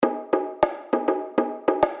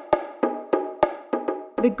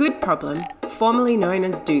The Good Problem, formerly known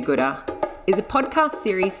as Do-Gooder, is a podcast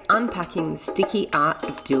series unpacking the sticky art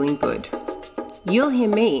of doing good. You'll hear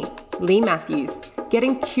me, Lee Matthews,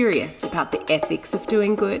 getting curious about the ethics of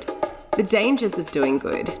doing good, the dangers of doing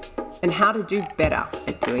good, and how to do better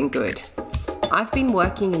at doing good. I've been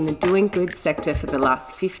working in the doing good sector for the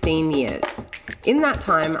last 15 years. In that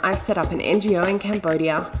time, I've set up an NGO in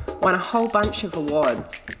Cambodia, won a whole bunch of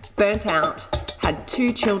awards, burnt out, had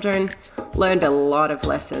 2 children, learned a lot of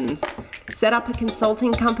lessons, set up a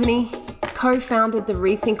consulting company, co-founded the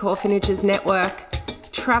Rethink Orphanages Network,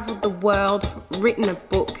 travelled the world, written a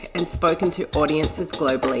book, and spoken to audiences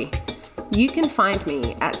globally. You can find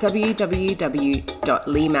me at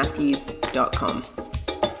www.leematthews.com.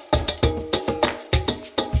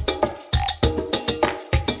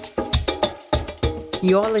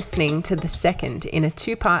 You're listening to the second in a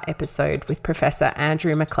 2-part episode with Professor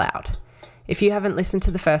Andrew MacLeod. If you haven't listened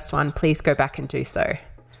to the first one, please go back and do so.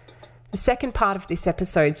 The second part of this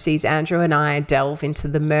episode sees Andrew and I delve into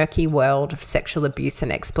the murky world of sexual abuse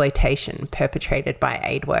and exploitation perpetrated by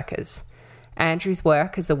aid workers. Andrew's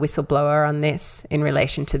work as a whistleblower on this in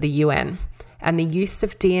relation to the UN, and the use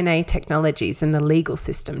of DNA technologies in the legal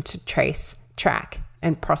system to trace, track,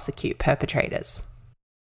 and prosecute perpetrators.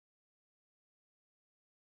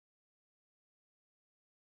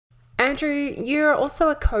 Andrew, you're also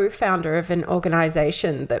a co-founder of an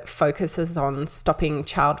organisation that focuses on stopping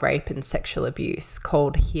child rape and sexual abuse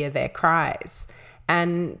called Hear Their Cries.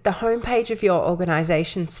 And the homepage of your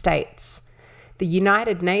organisation states, "The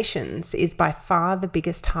United Nations is by far the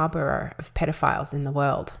biggest harbourer of pedophiles in the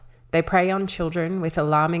world. They prey on children with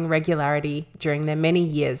alarming regularity during their many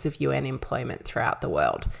years of UN employment throughout the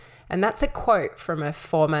world." And that's a quote from a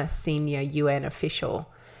former senior UN official.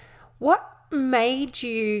 What made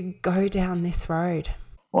you go down this road?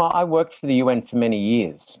 Well, I worked for the UN for many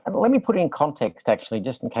years. And let me put it in context, actually,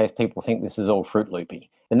 just in case people think this is all Fruit Loopy.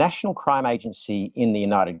 The National Crime Agency in the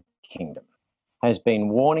United Kingdom has been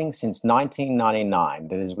warning since 1999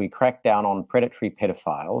 that as we crack down on predatory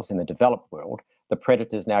pedophiles in the developed world, the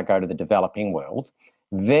predators now go to the developing world.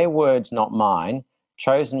 Their words, not mine,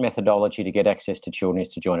 chosen methodology to get access to children is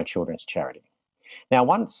to join a children's charity. Now,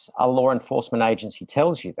 once a law enforcement agency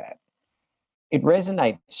tells you that, it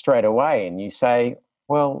resonates straight away, and you say,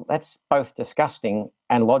 well, that's both disgusting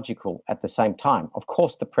and logical at the same time. Of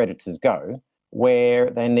course, the predators go where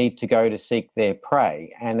they need to go to seek their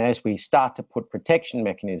prey. And as we start to put protection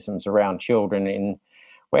mechanisms around children in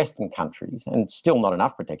Western countries, and still not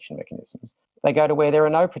enough protection mechanisms, they go to where there are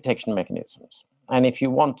no protection mechanisms. And if you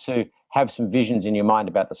want to have some visions in your mind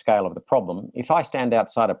about the scale of the problem, if I stand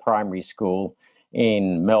outside a primary school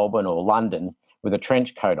in Melbourne or London with a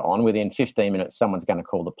trench coat on, within 15 minutes, someone's going to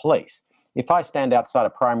call the police. If I stand outside a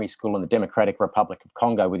primary school in the Democratic Republic of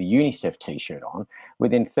Congo with a UNICEF t-shirt on,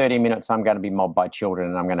 within 30 minutes, I'm going to be mobbed by children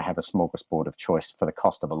and I'm going to have a smorgasbord of choice for the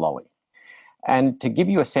cost of a lolly. And to give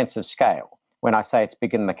you a sense of scale, when I say it's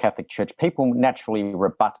bigger than the Catholic Church, people naturally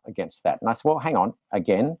rebut against that. And I say, well, hang on,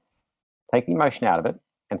 again, take the emotion out of it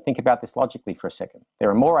and think about this logically for a second. There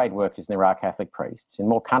are more aid workers than there are Catholic priests in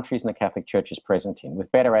more countries than the Catholic Church is present in, with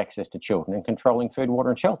better access to children and controlling food,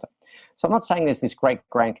 water and shelter. So I'm not saying there's this great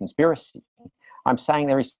grand conspiracy. I'm saying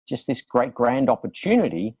there is just this great grand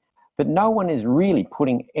opportunity that no one is really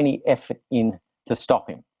putting any effort in to stop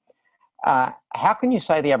him. How can you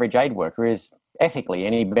say the average aid worker is ethically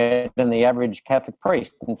any better than the average Catholic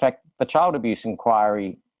priest? In fact, the Child Abuse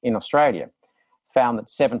Inquiry in Australia found that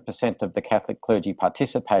 7% of the Catholic clergy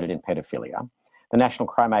participated in pedophilia. The National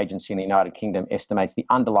Crime Agency in the United Kingdom estimates the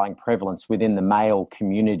underlying prevalence within the male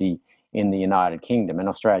community in the United Kingdom, and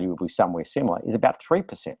Australia will be somewhere similar, is about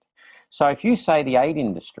 3%. So if you say the aid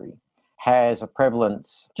industry has a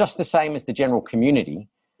prevalence just the same as the general community,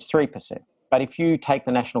 it's 3%. But if you take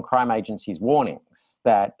the National Crime Agency's warnings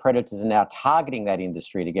that predators are now targeting that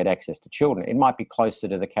industry to get access to children, it might be closer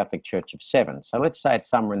to the Catholic Church of 7%. So let's say it's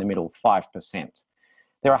somewhere in the middle, 5%.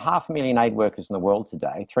 There are 500,000 aid workers in the world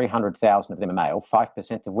today, 300,000 of them are male,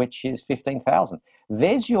 5% of which is 15,000.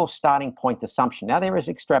 There's your starting point assumption. Now there is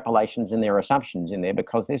extrapolations and there are assumptions in there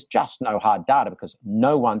because there's just no hard data because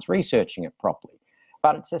no one's researching it properly.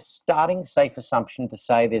 But it's a starting safe assumption to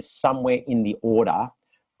say there's somewhere in the order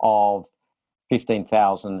of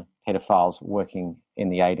 15,000 pedophiles working in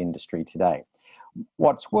the aid industry today.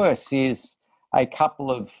 What's worse is a couple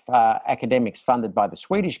of academics funded by the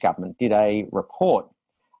Swedish government did a report,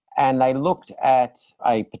 and they looked at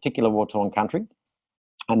a particular war-torn country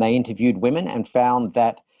and they interviewed women and found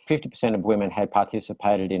that 50% of women had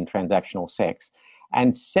participated in transactional sex,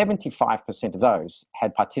 and 75% of those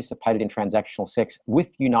had participated in transactional sex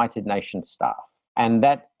with United Nations staff. And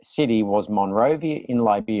that city was Monrovia in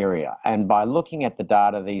Liberia. And by looking at the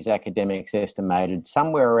data, these academics estimated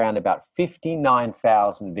somewhere around about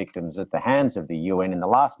 59,000 victims at the hands of the UN in the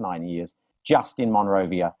last 9 years, just in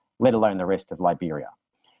Monrovia, let alone the rest of Liberia.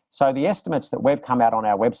 So the estimates that we've come out on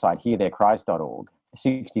our website, heartheircries.org,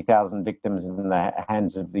 60,000 victims in the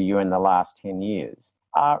hands of the UN in the last 10 years,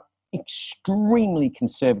 are extremely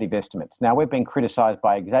conservative estimates. Now, we've been criticised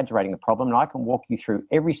by exaggerating the problem, and I can walk you through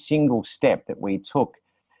every single step that we took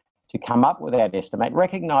to come up with that estimate,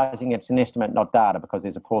 recognising it's an estimate, not data, because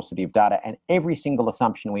there's a paucity of data, and every single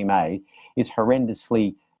assumption we made is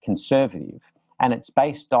horrendously conservative, and it's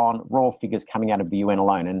based on raw figures coming out of the UN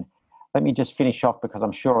alone. And let me just finish off, because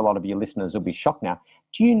I'm sure a lot of your listeners will be shocked now.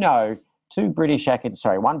 Do you know one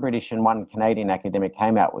British and one Canadian academic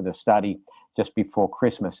came out with a study just before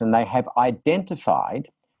Christmas, and they have identified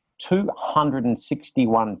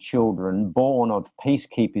 261 children born of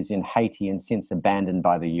peacekeepers in Haiti and since abandoned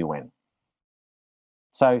by the UN.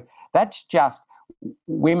 So that's just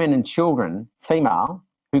women and children, female,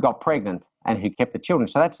 who got pregnant and who kept the children.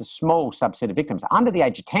 So that's a small subset of victims. Under the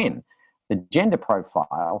age of 10, the gender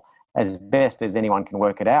profile, as best as anyone can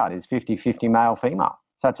work it out, is 50-50 male-female.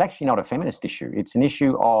 So it's actually not a feminist issue. It's an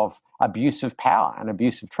issue of abuse of power and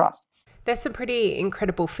abuse of trust. There's some pretty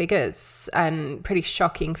incredible figures and pretty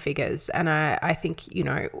shocking figures. And I think,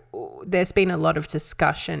 there's been a lot of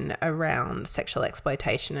discussion around sexual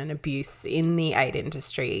exploitation and abuse in the aid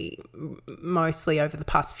industry, mostly over the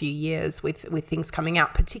past few years with things coming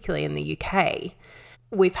out, particularly in the UK.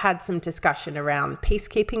 We've had some discussion around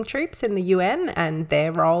peacekeeping troops in the UN and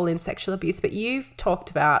their role in sexual abuse, but you've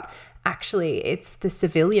talked about actually it's the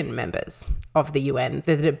civilian members of the UN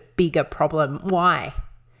that are a bigger problem. Why?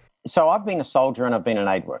 So I've been a soldier and I've been an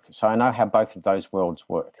aid worker, so I know how both of those worlds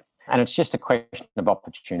work. And it's just a question of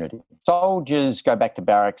opportunity. Soldiers go back to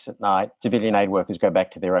barracks at night. Civilian aid workers go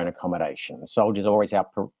back to their own accommodation. Soldiers are always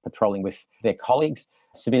out patrolling with their colleagues.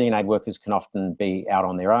 Civilian aid workers can often be out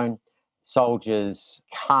on their own. Soldiers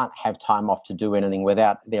can't have time off to do anything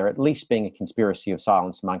without there at least being a conspiracy of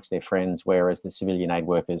silence amongst their friends, whereas the civilian aid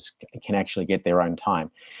workers can actually get their own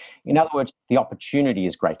time. In other words, the opportunity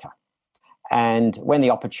is greater. And when the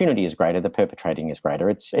opportunity is greater, the perpetrating is greater.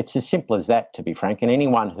 It's as simple as that, to be frank. And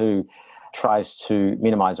anyone who tries to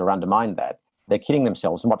minimise or undermine that, they're kidding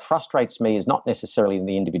themselves. And what frustrates me is not necessarily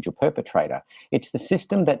the individual perpetrator. It's the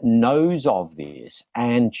system that knows of this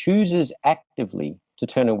and chooses actively to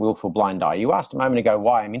turn a willful blind eye. You asked a moment ago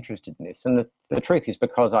why I'm interested in this. And the truth is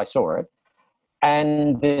because I saw it.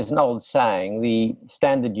 And there's an old saying, the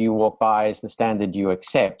standard you walk by is the standard you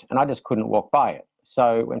accept. And I just couldn't walk by it.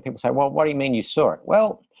 So when people say, well, what do you mean you saw it?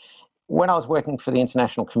 Well, when I was working for the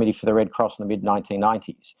International Committee for the Red Cross in the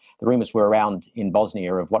mid-1990s, the rumours were around in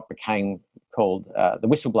Bosnia of what became called the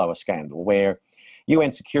whistleblower scandal, where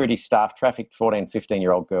UN security staff trafficked 14,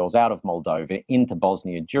 15-year-old girls out of Moldova into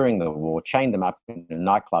Bosnia during the war, chained them up in a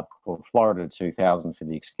nightclub called Florida 2000 for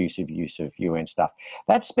the exclusive use of UN stuff.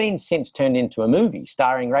 That's been since turned into a movie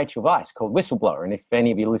starring Rachel Weisz called Whistleblower. And if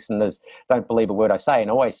any of your listeners don't believe a word I say,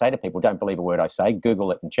 and I always say to people, don't believe a word I say,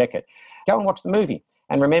 Google it and check it. Go and watch the movie.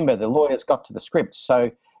 And remember, the lawyers got to the script.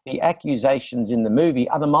 So the accusations in the movie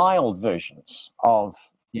are the mild versions of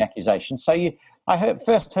the accusations. So I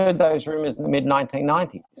first heard those rumours in the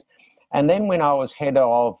mid-1990s. And then when I was head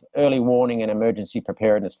of early warning and emergency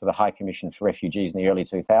preparedness for the High Commission for Refugees in the early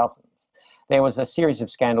 2000s, there was a series of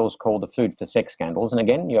scandals called the Food for Sex scandals. And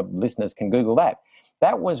again, your listeners can Google that.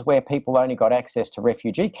 That was where people only got access to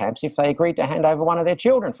refugee camps if they agreed to hand over one of their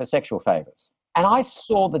children for sexual favours. And I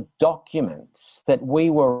saw the documents that we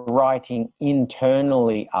were writing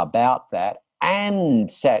internally about that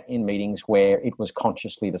and sat in meetings where it was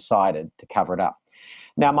consciously decided to cover it up.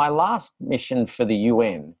 Now, my last mission for the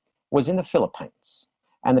UN was in the Philippines.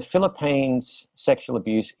 And the Philippines, sexual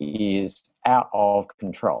abuse is out of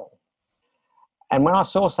control. And when I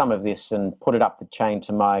saw some of this and put it up the chain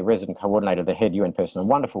to my resident coordinator, the head UN person, a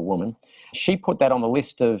wonderful woman, she put that on the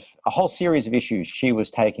list of a whole series of issues she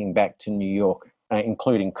was taking back to New York,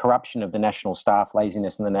 including corruption of the national staff,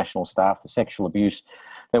 laziness in the national staff, the sexual abuse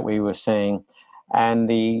that we were seeing. And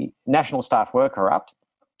the national staff were corrupt.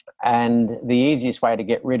 And the easiest way to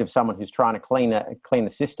get rid of someone who's trying to clean the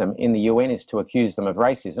system in the UN is to accuse them of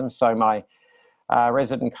racism. So my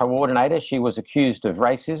resident coordinator, she was accused of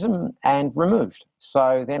racism and removed.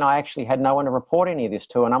 So then I actually had no one to report any of this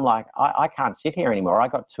to. And I'm like, I can't sit here anymore. I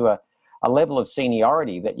got to a level of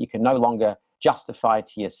seniority that you can no longer justify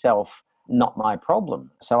to yourself, not my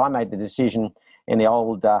problem. So I made the decision in the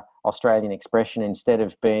old Australian expression, instead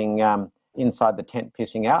of being inside the tent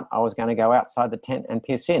pissing out, I was going to go outside the tent and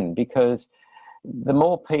piss in, because the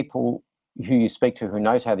more people who you speak to who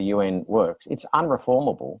knows how the UN works, it's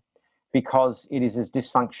unreformable because it is as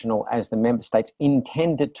dysfunctional as the member states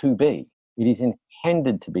intend it to be. It is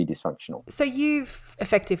intended to be dysfunctional. So you've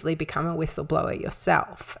effectively become a whistleblower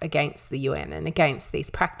yourself against the UN and against these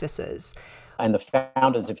practices. And the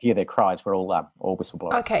founders of Hear Their Cries were all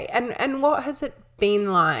whistleblowers. Okay, and what has it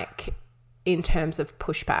been like in terms of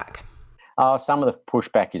pushback? Some of the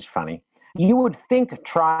pushback is funny. You would think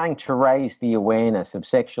trying to raise the awareness of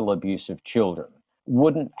sexual abuse of children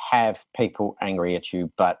wouldn't have people angry at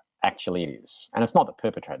you, but actually it is. And it's not the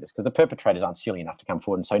perpetrators, because the perpetrators aren't silly enough to come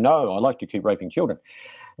forward and say, no, I like to keep raping children.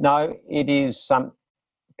 No, it is some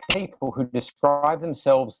people who describe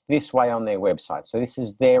themselves this way on their website. So this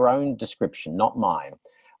is their own description, not mine.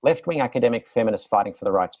 Left-wing academic feminists fighting for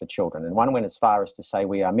the rights for children. And one went as far as to say,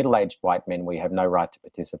 we are middle-aged white men, we have no right to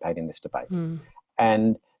participate in this debate.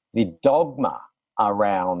 And the dogma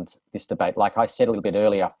around this debate, like I said a little bit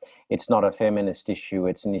earlier, it's not a feminist issue,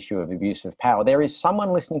 it's an issue of abuse of power. There is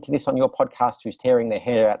someone listening to this on your podcast who's tearing their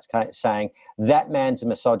hair out saying, that man's a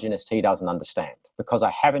misogynist, he doesn't understand, because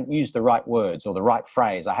I haven't used the right words or the right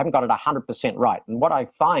phrase. I haven't got it 100% right. And what I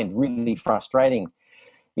find really frustrating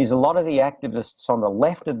is a lot of the activists on the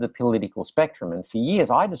left of the political spectrum, and for years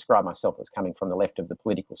I describe myself as coming from the left of the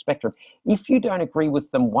political spectrum, if you don't agree with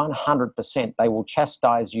them 100%, they will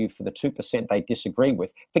chastise you for the 2% they disagree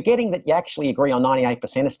with, forgetting that you actually agree on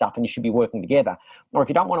 98% of stuff and you should be working together. Or if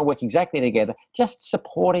you don't want to work exactly together, just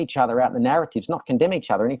support each other out in the narratives, not condemn each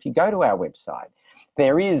other. And if you go to our website,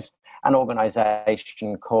 there is an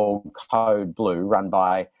organisation called Code Blue, run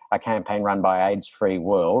by a campaign run by AIDS Free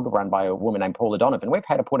World, run by a woman named Paula Donovan. We've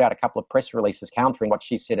had to put out a couple of press releases countering what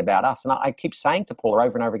she said about us. And I keep saying to Paula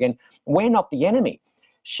over and over again, we're not the enemy.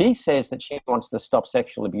 She says that she wants to stop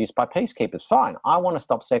sexual abuse by peacekeepers. Fine. I want to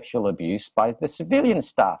stop sexual abuse by the civilian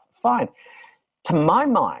staff. Fine. To my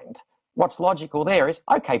mind, what's logical there is,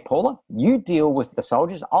 okay, Paula, you deal with the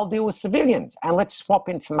soldiers, I'll deal with civilians, and let's swap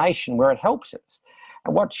information where it helps us.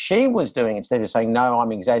 And what she was doing, instead of saying, no,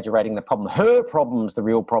 I'm exaggerating the problem, her problem's the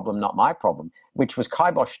real problem, not my problem, which was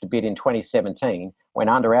kiboshed a bit in 2017 when,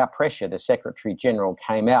 under our pressure, the Secretary General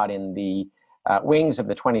came out in the wings of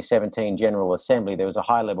the 2017 General Assembly. There was a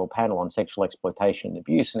high-level panel on sexual exploitation and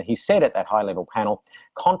abuse, and he said at that high-level panel,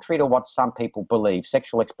 contrary to what some people believe,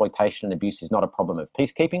 sexual exploitation and abuse is not a problem of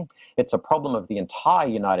peacekeeping. It's a problem of the entire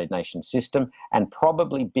United Nations system and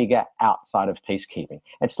probably bigger outside of peacekeeping.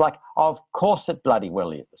 It's like, of course it bloody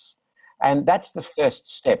well is. And that's the first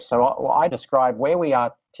step. So I describe where we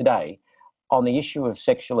are today on the issue of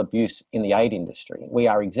sexual abuse in the aid industry. We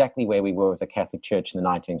are exactly where we were with the Catholic Church in the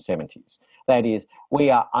 1970s. That is, we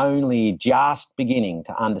are only just beginning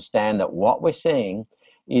to understand that what we're seeing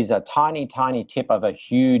is a tiny, tiny tip of a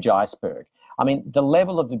huge iceberg. I mean, the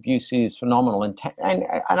level of abuse is phenomenal. And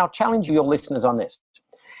I'll challenge your listeners on this.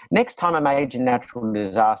 Next time a major natural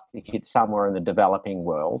disaster hits somewhere in the developing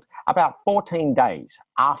world, about 14 days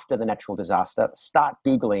after the natural disaster, start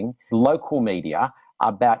Googling local media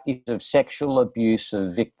about issues of sexual abuse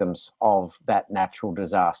of victims of that natural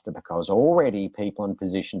disaster, because already people in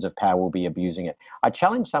positions of power will be abusing it. I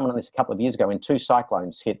challenged someone on this a couple of years ago when 2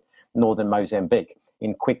 cyclones hit northern Mozambique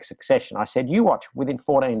in quick succession. I said, you watch within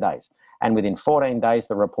 14 days. And within 14 days,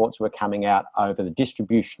 the reports were coming out over the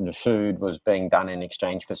distribution of food was being done in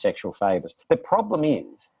exchange for sexual favours. The problem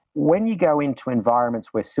is, when you go into environments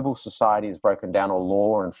where civil society is broken down or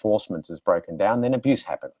law enforcement is broken down, then abuse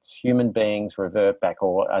happens. Human beings revert back,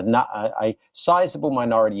 or a sizable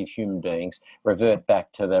minority of human beings revert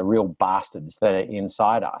back to the real bastards that are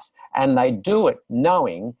inside us. And they do it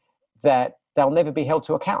knowing that they'll never be held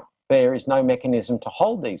to account. There is no mechanism to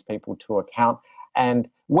hold these people to account. And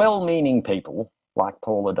well-meaning people like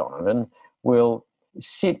Paula Donovan will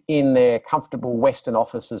sit in their comfortable Western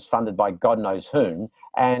offices funded by God knows whom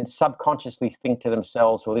and subconsciously think to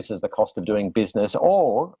themselves, well, this is the cost of doing business,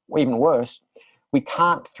 or even worse, we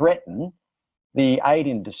can't threaten the aid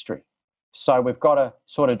industry. So we've got to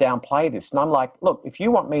sort of downplay this. And I'm like, look, if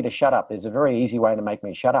you want me to shut up, there's a very easy way to make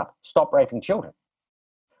me shut up. Stop raping children.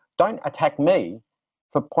 Don't attack me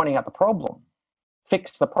for pointing out the problem.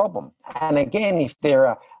 Fix the problem. And again, if there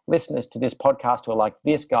are listeners to this podcast who are like,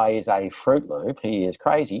 this guy is a Fruit Loop, he is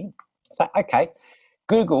crazy, say, okay,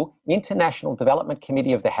 Google International Development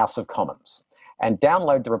Committee of the House of Commons and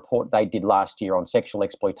download the report they did last year on sexual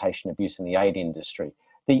exploitation and abuse in the aid industry.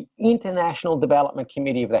 The International Development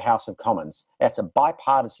Committee of the House of Commons, that's a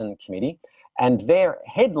bipartisan committee, and their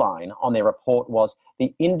headline on their report was,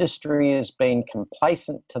 the industry has been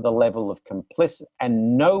complacent to the level of complicit,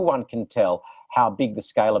 and no one can tell how big the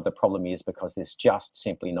scale of the problem is because there's just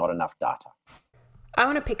simply not enough data. I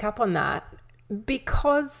want to pick up on that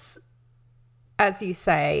because as you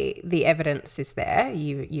say, the evidence is there.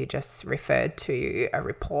 You just referred to a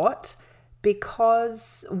report.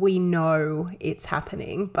 Because we know it's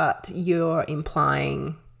happening, but you're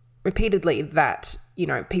implying repeatedly that,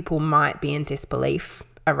 people might be in disbelief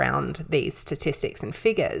around these statistics and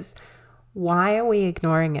figures. Why are we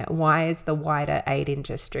ignoring it? Why is the wider aid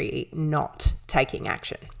industry not taking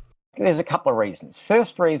action? There's a couple of reasons.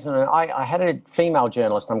 First reason, I had a female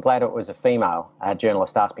journalist, I'm glad it was a female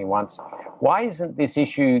journalist, ask me once, why isn't this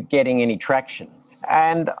issue getting any traction?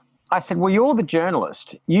 And I said, well, you're the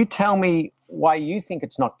journalist. You tell me why you think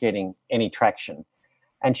it's not getting any traction.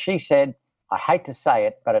 And she said, I hate to say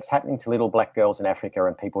it, but it's happening to little black girls in Africa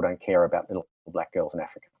and people don't care about little black girls in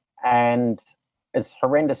Africa. And as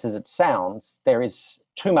horrendous as it sounds, there is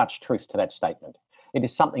too much truth to that statement. It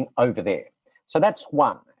is something over there. So that's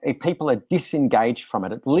one. If people are disengaged from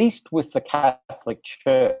it, at least with the Catholic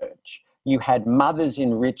Church, you had mothers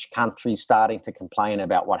in rich countries starting to complain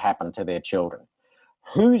about what happened to their children.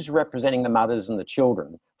 Who's representing the mothers and the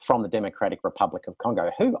children from the Democratic Republic of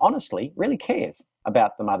Congo? Who, honestly, really cares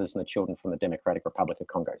about the mothers and the children from the Democratic Republic of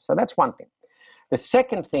Congo? So that's one thing. The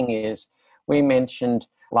second thing is, we mentioned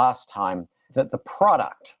last time that the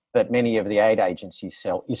product that many of the aid agencies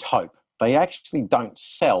sell is hope. They actually don't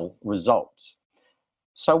sell results.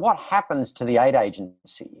 So what happens to the aid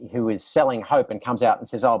agency who is selling hope and comes out and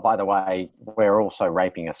says, oh, by the way, we're also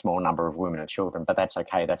raping a small number of women and children, but that's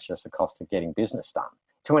okay, that's just the cost of getting business done.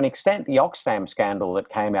 To an extent, the Oxfam scandal that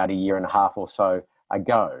came out a year and a half or so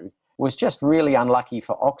ago was just really unlucky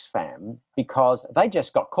for Oxfam because they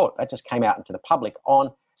just got caught. That just came out into the public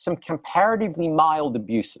on some comparatively mild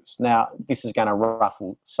abuses. Now, this is going to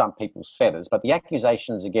ruffle some people's feathers, but the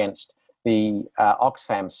accusations against the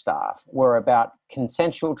Oxfam staff were about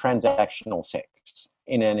consensual transactional sex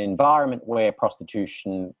in an environment where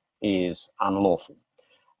prostitution is unlawful.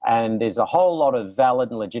 And there's a whole lot of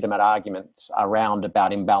valid and legitimate arguments around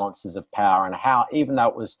about imbalances of power and how, even though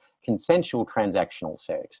it was consensual transactional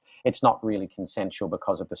sex, it's not really consensual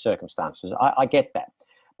because of the circumstances. I get that.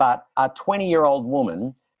 But a 20-year-old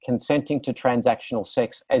woman consenting to transactional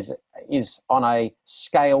sex is on a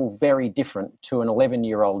scale very different to an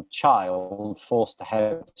 11-year-old child forced to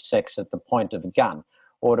have sex at the point of a gun.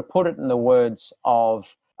 Or to put it in the words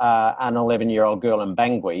of an 11-year-old girl in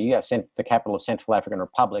Bangui, the capital of Central African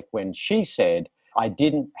Republic, when she said, I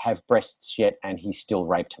didn't have breasts yet and he still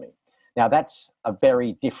raped me. Now, that's a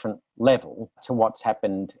very different level to what's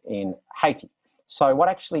happened in Haiti. So what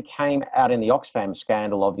actually came out in the Oxfam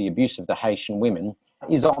scandal of the abuse of the Haitian women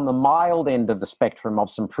is on the mild end of the spectrum of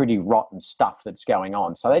some pretty rotten stuff that's going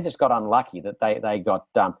on. So they just got unlucky that they got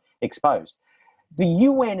exposed. The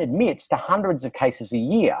UN admits to hundreds of cases a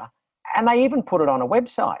year, and they even put it on a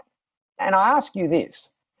website. And I ask you this,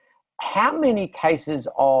 how many cases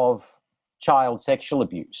of child sexual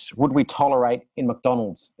abuse would we tolerate in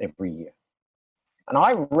McDonald's every year? And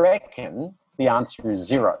I reckon the answer is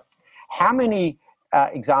zero. How many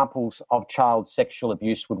examples of child sexual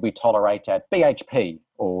abuse would we tolerate at BHP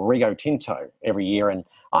or Rio Tinto every year? And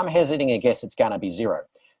I'm hesitating to guess it's going to be zero.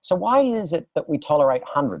 So why is it that we tolerate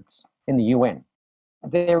hundreds in the UN?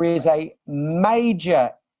 There is a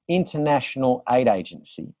major international aid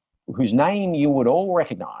agency whose name you would all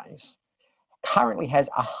recognize, currently has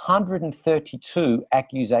 132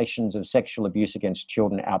 accusations of sexual abuse against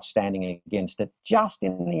children outstanding against it just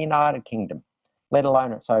in the United Kingdom, let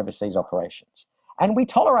alone its overseas operations. And we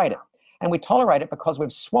tolerate it. And we tolerate it because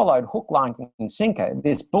we've swallowed hook, line, and sinker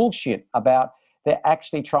this bullshit about they're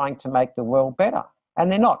actually trying to make the world better.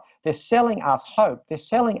 And they're not. They're selling us hope. They're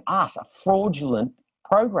selling us a fraudulent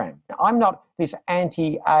program. I'm not this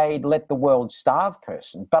anti-aid, let the world starve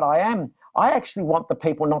person, but I actually want the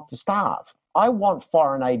people not to starve. I want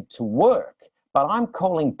foreign aid to work, but I'm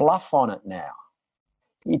calling bluff on it now.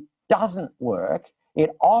 It doesn't work.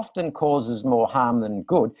 It often causes more harm than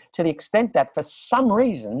good, to the extent that for some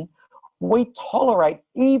reason, we tolerate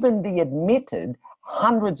even the admitted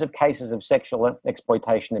hundreds of cases of sexual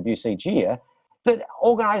exploitation abuse each year that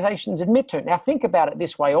organisations admit to. Now, think about it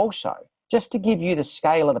this way also, just to give you the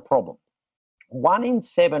scale of the problem. 1 in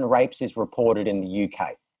 7 rapes is reported in the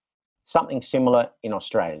UK, something similar in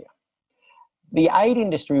Australia. The aid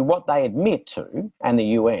industry, what they admit to, and the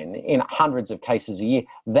UN, in hundreds of cases a year,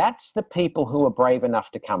 that's the people who are brave enough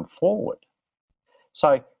to come forward.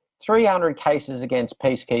 So 300 cases against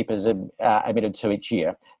peacekeepers are admitted to each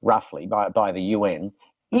year, roughly, by the UN.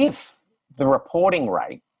 If the reporting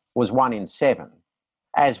rate was 1 in 7,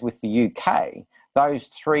 as with the UK, those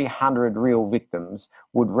 300 real victims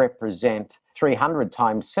would represent 300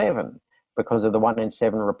 times 7 because of the 1 in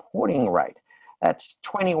 7 reporting rate. That's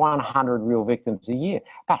 2,100 real victims a year.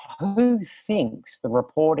 But who thinks the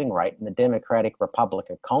reporting rate in the Democratic Republic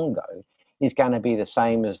of Congo is going to be the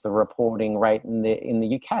same as the reporting rate in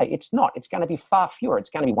the UK? It's not. It's going to be far fewer. It's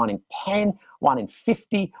going to be 1 in 10, 1 in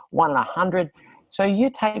 50, 1 in 100. So you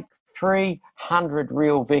take 300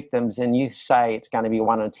 real victims and you say it's going to be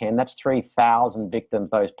 1 in 10. That's 3,000 victims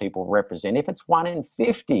those people represent. If it's 1 in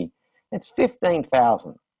 50, it's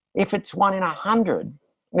 15,000. If it's 1 in 100,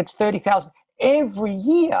 it's 30,000 every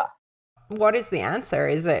year. What is the answer?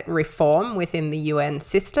 Is it reform within the UN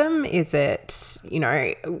system? Is it,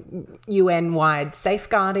 UN-wide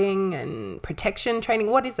safeguarding and protection training?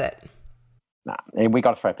 What is it? No, we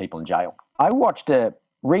got to throw people in jail. I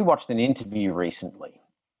rewatched an interview recently.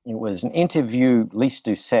 It was an interview Lise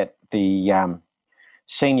Doucette, the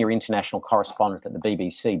senior international correspondent at the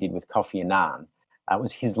BBC, did with Kofi Annan. It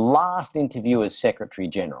was his last interview as Secretary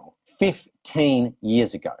General 15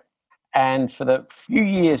 years ago. And for the few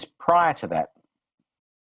years prior to that,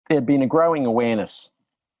 there'd been a growing awareness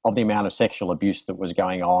of the amount of sexual abuse that was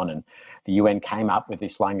going on. And the UN came up with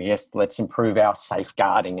this line, yes, let's improve our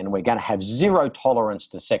safeguarding and we're going to have zero tolerance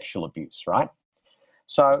to sexual abuse, right?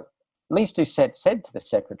 So Lise Doucette said to the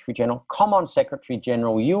Secretary General, come on, Secretary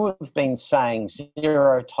General, you have been saying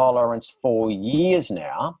zero tolerance for years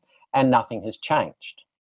now and nothing has changed.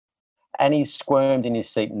 And he squirmed in his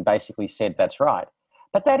seat and basically said, that's right.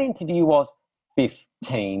 But that interview was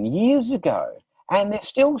 15 years ago, and they're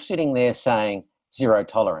still sitting there saying zero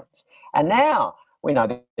tolerance. And now we know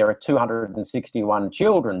that there are 261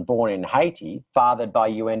 children born in Haiti, fathered by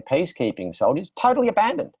UN peacekeeping soldiers, totally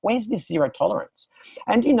abandoned. Where's this zero tolerance?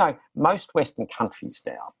 And most Western countries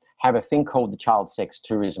now have a thing called the child sex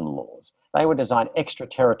tourism laws. They were designed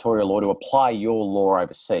extraterritorial law to apply your law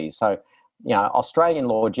overseas. So, Australian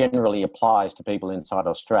law generally applies to people inside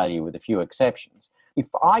Australia with a few exceptions. If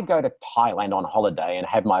I go to Thailand on holiday and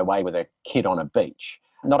have my way with a kid on a beach,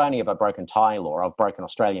 not only have I broken Thai law, I've broken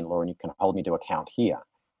Australian law and you can hold me to account here.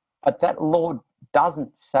 But that law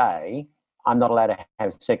doesn't say I'm not allowed to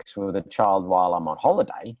have sex with a child while I'm on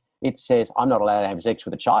holiday. It says I'm not allowed to have sex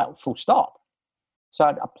with a child, full stop. So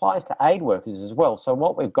it applies to aid workers as well. So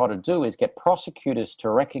what we've got to do is get prosecutors to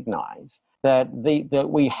recognise that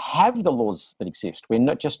we have the laws that exist. We're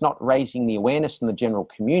not raising the awareness in the general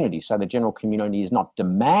community, so the general community is not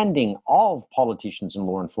demanding of politicians and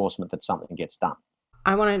law enforcement that something gets done.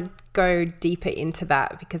 I want to go deeper into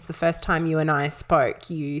that because the first time you and I spoke,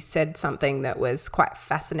 you said something that was quite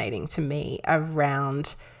fascinating to me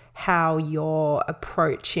around how you're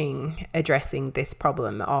approaching addressing this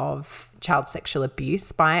problem of child sexual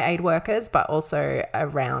abuse by aid workers, but also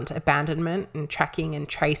around abandonment and tracking and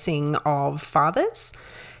tracing of fathers.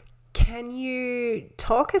 Can you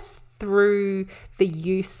talk us through the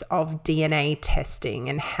use of DNA testing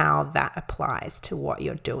and how that applies to what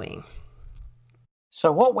you're doing?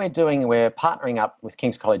 So what we're doing, we're partnering up with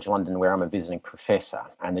King's College London, where I'm a visiting professor,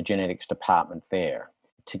 and the genetics department there,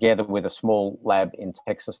 together with a small lab in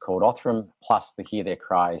Texas called Othram, plus the Hear Their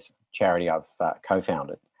Cries charity I've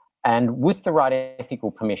co-founded. And with the right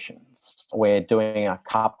ethical permissions, we're doing a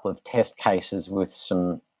couple of test cases with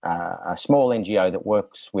a small NGO that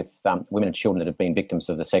works with women and children that have been victims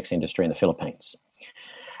of the sex industry in the Philippines.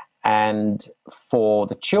 And for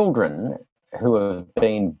the children who have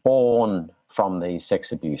been born from these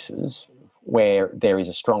sex abuses, where there is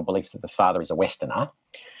a strong belief that the father is a Westerner,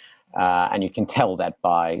 and you can tell that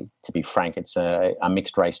by, to be frank, it's a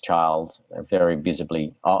mixed race child, very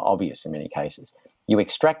visibly obvious in many cases. You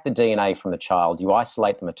extract the DNA from the child, you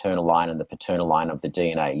isolate the maternal line and the paternal line of the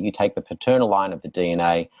DNA. You take the paternal line of the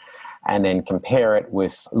DNA and then compare it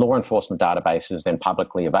with law enforcement databases, then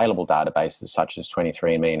publicly available databases such as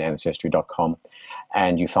 23andMe and Ancestry.com,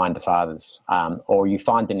 and you find the fathers, or you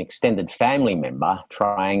find an extended family member,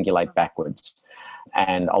 triangulate backwards,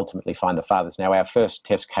 and ultimately find the fathers. Now, our first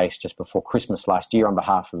test case just before Christmas last year on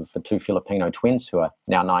behalf of the two Filipino twins who are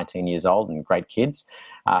now 19 years old and great kids,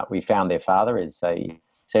 we found their father is a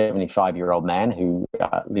 75-year-old man who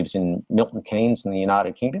lives in Milton Keynes in the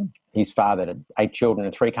United Kingdom. He's fathered 8 children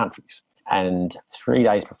in 3 countries. And 3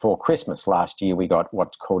 days before Christmas last year, we got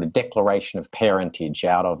what's called a declaration of parentage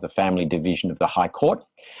out of the family division of the High Court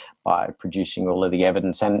by producing all of the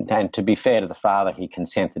evidence. And to be fair to the father, he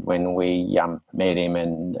consented when we met him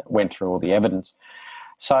and went through all the evidence.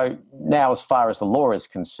 So now, as far as the law is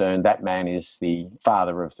concerned, that man is the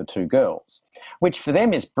father of the 2 girls, which for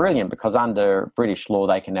them is brilliant because under British law,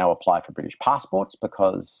 they can now apply for British passports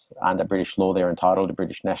because under British law, they're entitled to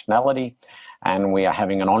British nationality. And we are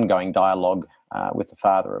having an ongoing dialogue with the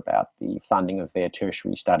father about the funding of their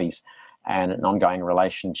tertiary studies and an ongoing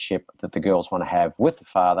relationship that the girls want to have with the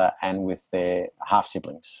father and with their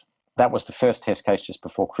half-siblings. That was the first test case just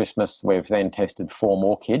before Christmas. We've then tested 4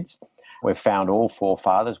 more kids. We've found all 4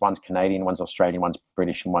 fathers. One's Canadian, one's Australian, one's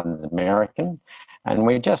British, and one's American. And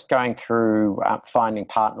we're just going through finding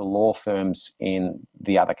partner law firms in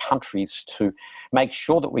the other countries to make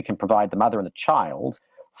sure that we can provide the mother and the child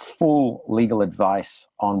full legal advice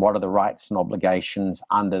on what are the rights and obligations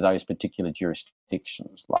under those particular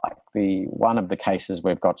jurisdictions. Like one of the cases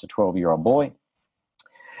we've got is a 12-year-old boy.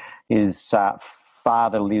 His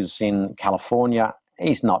father lives in California.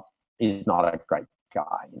 He's not a great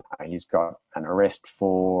guy. He's got an arrest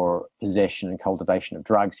for possession and cultivation of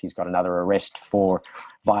drugs. He's got another arrest for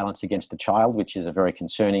violence against a child, which is a very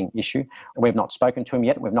concerning issue. We've not spoken to him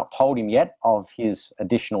yet. We've not told him yet of his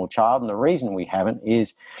additional child. And the reason we haven't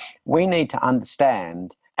is we need to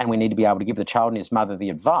understand, and we need to be able to give the child and his mother the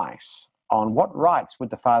advice on what rights would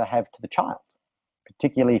the father have to the child,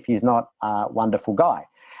 particularly if he's not a wonderful guy.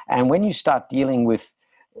 And when you start dealing with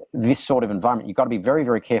this sort of environment, you've got to be very,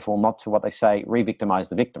 very careful not to, what they say, re-victimize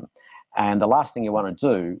the victim. And the last thing you want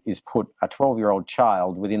to do is put a 12-year-old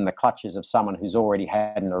child within the clutches of someone who's already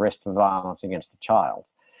had an arrest for violence against the child.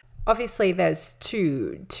 Obviously, there's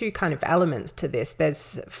two kind of elements to this.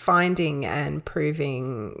 There's finding and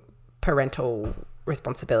proving parental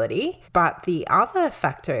responsibility. But the other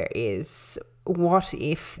factor is, what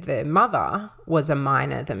if the mother was a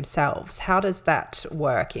minor themselves? How does that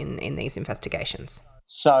work in these investigations?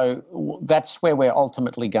 So that's where we're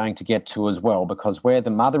ultimately going to get to as well, because where the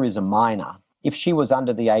mother is a minor, if she was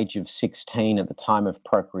under the age of 16 at the time of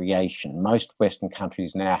procreation, most Western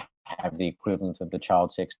countries now have the equivalent of the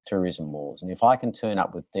child sex tourism laws. And if I can turn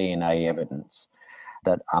up with DNA evidence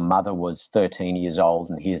that a mother was 13 years old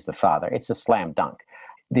and here's the father, it's a slam dunk.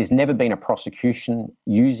 There's never been a prosecution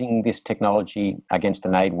using this technology against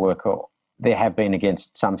an aid worker. There have been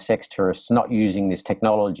against some sex tourists not using this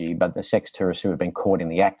technology, but the sex tourists who have been caught in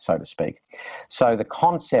the act, so to speak. So the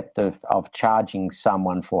concept of charging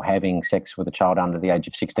someone for having sex with a child under the age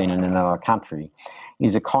of 16 in another country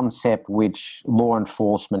is a concept which law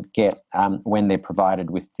enforcement get when they're provided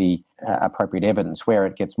with the appropriate evidence. Where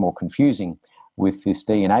it gets more confusing with this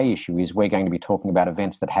DNA issue is we're going to be talking about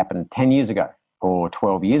events that happened 10 years ago or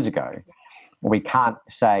 12 years ago. We can't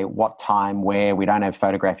say what time, where. We don't have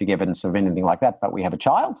photographic evidence of anything like that, but we have a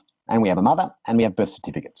child and we have a mother and we have birth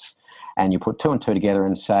certificates. And you put 2 and 2 together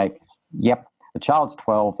and say, yep, the child's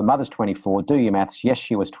 12, the mother's 24, do your maths. Yes,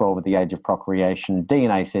 she was 12 at the age of procreation.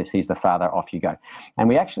 DNA says he's the father, off you go. And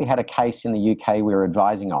we actually had a case in the UK we were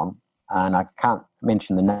advising on, and I can't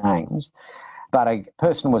mention the names, but a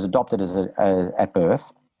person was adopted at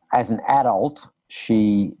birth. As an adult,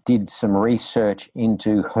 she did some research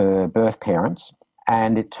into her birth parents,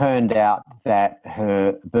 and it turned out that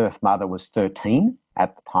her birth mother was 13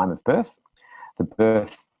 at the time of birth. The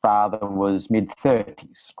birth father was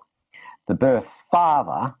mid-30s. The birth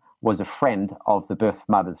father was a friend of the birth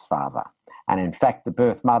mother's father. And in fact, the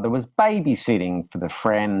birth mother was babysitting for the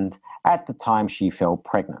friend at the time she fell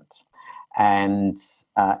pregnant. And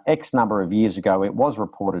X number of years ago, it was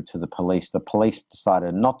reported to the police. The police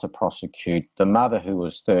decided not to prosecute. The mother, who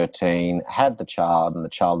was 13, had the child, and the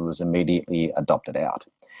child was immediately adopted out.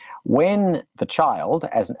 When the child,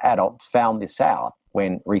 as an adult, found this out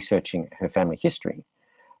when researching her family history,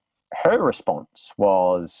 her response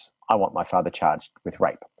was, I want my father charged with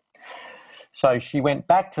rape. So she went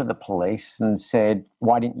back to the police and said,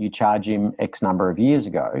 why didn't you charge him X number of years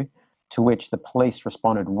ago? To which the police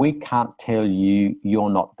responded, we can't tell you, you're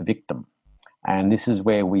not the victim. And this is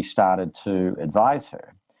where we started to advise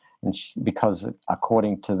her. And because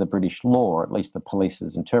according to the British law, or at least the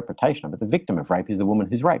police's interpretation of it, the victim of rape is the woman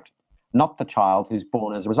who's raped, not the child who's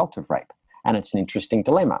born as a result of rape. And it's an interesting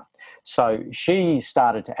dilemma. So she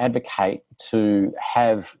started to advocate to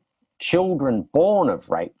have children born of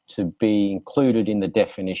rape to be included in the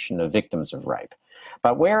definition of victims of rape.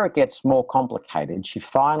 But where it gets more complicated, she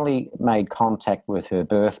finally made contact with her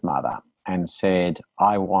birth mother and said,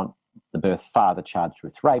 I want the birth father charged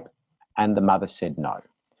with rape. And the mother said no.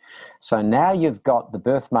 So now you've got the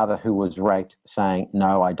birth mother who was raped saying,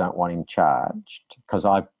 no, I don't want him charged because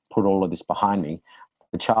I put all of this behind me.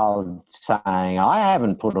 The child saying, I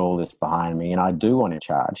haven't put all this behind me and I do want him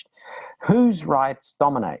charged. Whose rights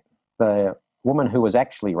dominate? The woman who was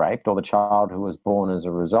actually raped or the child who was born as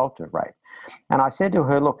a result of rape? And I said to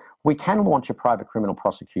her, look, we can launch a private criminal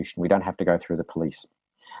prosecution. We don't have to go through the police.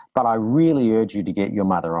 But I really urge you to get your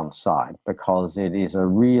mother on side because it is a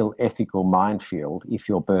real ethical minefield if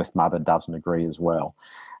your birth mother doesn't agree as well.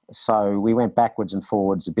 So we went backwards and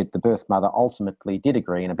forwards a bit. The birth mother ultimately did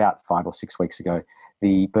agree, and about 5 or 6 weeks ago,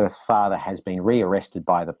 the birth father has been rearrested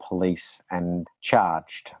by the police and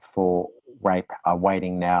charged for rape,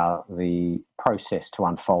 awaiting now the process to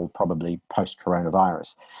unfold, probably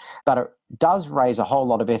post-coronavirus. But it does raise a whole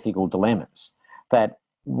lot of ethical dilemmas that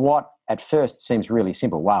what at first seems really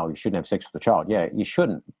simple, wow, you shouldn't have sex with a child. Yeah, you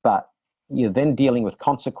shouldn't, but you're then dealing with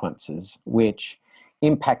consequences which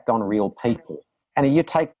impact on real people. And you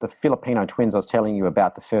take the Filipino twins I was telling you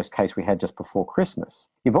about, the first case we had just before Christmas.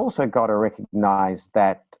 You've also got to recognise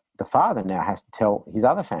that the father now has to tell his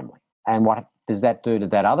other family. And what does that do to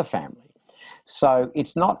that other family? So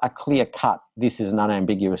it's not a clear cut, this is an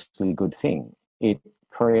unambiguously good thing. It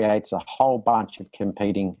creates a whole bunch of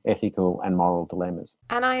competing ethical and moral dilemmas.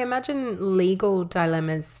 And I imagine legal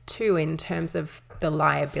dilemmas too, in terms of the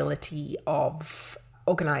liability of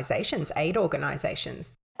organisations, aid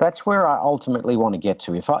organisations. That's where I ultimately want to get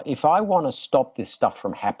to. If I want to stop this stuff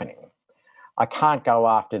from happening, I can't go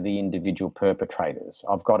after the individual perpetrators.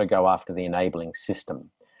 I've got to go after the enabling system.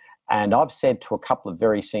 And I've said to a couple of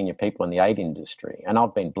very senior people in the aid industry, and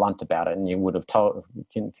I've been blunt about it, and you would have told,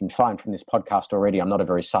 can find from this podcast already, I'm not a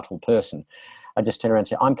very subtle person. I just turn around and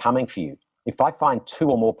say, I'm coming for you. If I find 2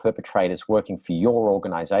 or more perpetrators working for your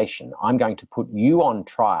organisation, I'm going to put you on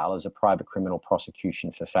trial as a private criminal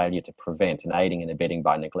prosecution for failure to prevent and aiding and abetting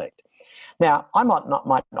by neglect. Now, I might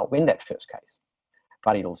not win that first case,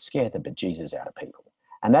 but it'll scare the bejesus out of people.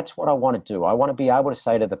 And that's what I want to do. I want to be able to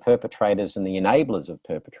say to the perpetrators and the enablers of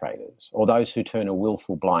perpetrators, or those who turn a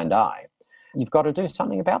willful blind eye, you've got to do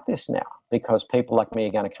something about this now, because people like me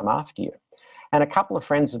are going to come after you. And a couple of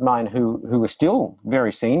friends of mine who are still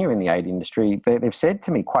very senior in the aid industry, they've said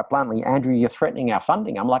to me quite bluntly, Andrew, you're threatening our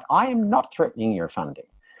funding. I'm like, I am not threatening your funding.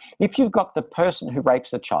 If you've got the person who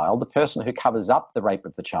rapes a child, the person who covers up the rape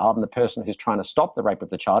of the child, and the person who's trying to stop the rape of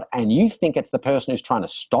the child, and you think it's the person who's trying to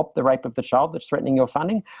stop the rape of the child that's threatening your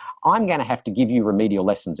funding, I'm going to have to give you remedial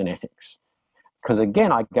lessons in ethics. Because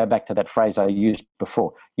again, I go back to that phrase I used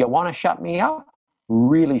before. You want to shut me up?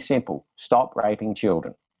 Really simple. Stop raping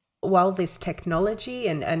children. While this technology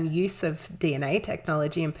and use of DNA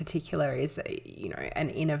technology in particular is, an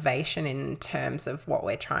innovation in terms of what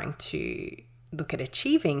we're trying to look at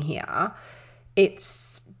achieving here,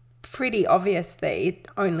 it's pretty obvious that it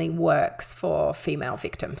only works for female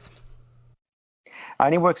victims.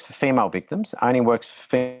 Only works for female victims,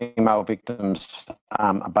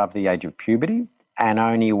 above the age of puberty, and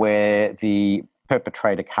only where the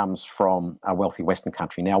perpetrator comes from a wealthy Western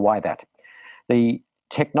country. Now, why that? The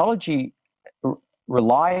technology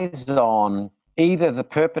relies on either the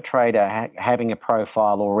perpetrator having a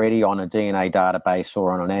profile already on a DNA database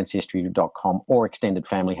or on an ancestry.com, or extended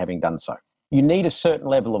family having done so. You need a certain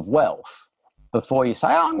level of wealth before you say,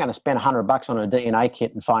 oh, I'm going to spend $100 on a DNA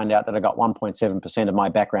kit and find out that I got 1.7% of my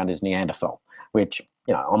background is Neanderthal, which,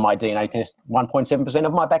 on my DNA test, 1.7%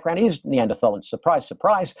 of my background is Neanderthal. And surprise,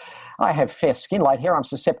 surprise, I have fair skin, light hair. I'm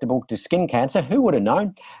susceptible to skin cancer. Who would have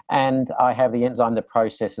known? And I have the enzyme that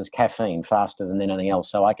processes caffeine faster than anything else.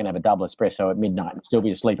 So I can have a double espresso at midnight and still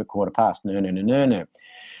be asleep at 1:15. No.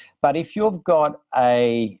 But if you've got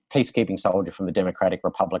a peacekeeping soldier from the Democratic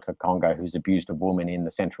Republic of Congo who's abused a woman in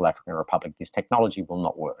the Central African Republic, this technology will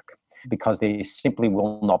not work, because there simply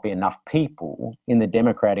will not be enough people in the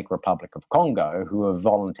Democratic Republic of Congo who have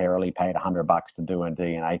voluntarily paid $100 to do a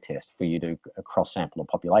DNA test for you to cross-sample a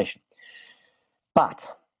population. But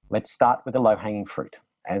let's start with the low-hanging fruit.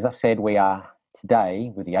 As I said, we are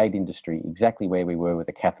today, with the aid industry, exactly where we were with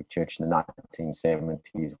the Catholic Church in the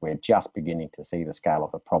 1970s. We're just beginning to see the scale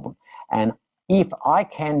of the problem. And if I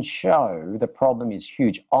can show the problem is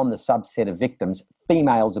huge on the subset of victims,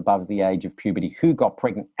 females above the age of puberty who got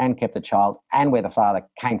pregnant and kept a child, and where the father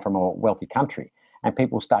came from a wealthy country, and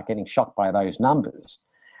people start getting shocked by those numbers,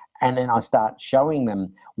 and then I start showing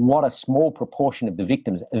them what a small proportion of the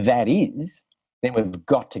victims that is, then we've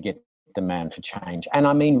got to get demand for change. And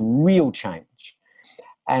I mean real change.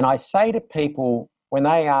 And I say to people, when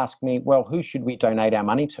they ask me, well, who should we donate our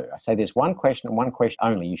money to? I say there's one question and one question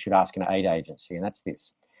only you should ask an aid agency, and that's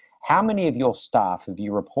this. How many of your staff have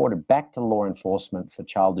you reported back to law enforcement for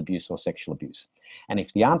child abuse or sexual abuse? And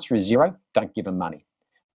if the answer is 0, don't give them money,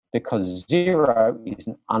 because 0 is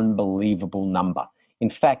an unbelievable number. In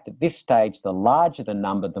fact, at this stage, the larger the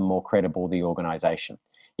number, the more credible the organisation.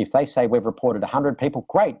 If they say we've reported 100 people,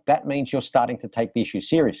 great, that means you're starting to take the issue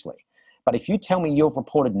seriously. But if you tell me you've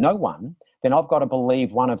reported no one, then I've got to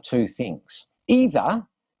believe one of 2 things. Either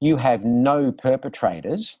you have no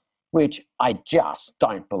perpetrators, which I just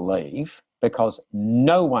don't believe, because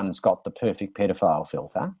no one's got the perfect pedophile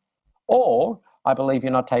filter, or I believe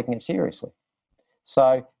you're not taking it seriously.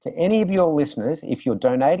 So to any of your listeners, if you're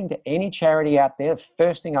donating to any charity out there, the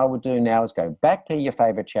first thing I would do now is go back to your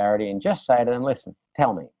favourite charity and just say to them, listen,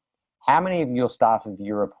 tell me, how many of your staff have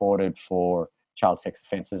you reported for child sex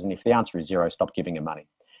offences? And if the answer is 0, stop giving them money.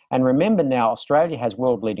 And remember now, Australia has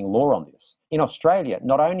world-leading law on this. In Australia,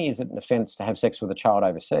 not only is it an offence to have sex with a child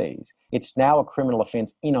overseas, it's now a criminal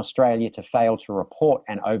offence in Australia to fail to report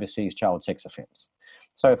an overseas child sex offence.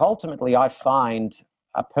 So if ultimately I find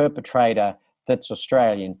a perpetrator that's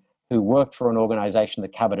Australian who worked for an organisation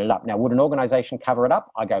that covered it up. Now, would an organisation cover it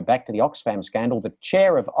up? I go back to the Oxfam scandal. The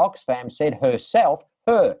chair of Oxfam said herself,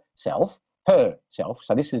 so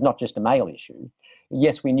this is not just a male issue.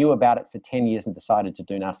 Yes, we knew about it for 10 years and decided to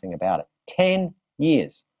do nothing about it. 10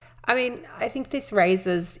 years. I mean, I think this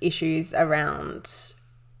raises issues around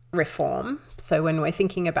reform. So when we're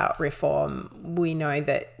thinking about reform, we know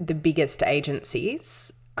that the biggest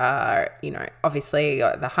agencies are, obviously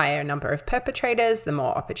the higher number of perpetrators, the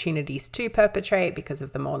more opportunities to perpetrate because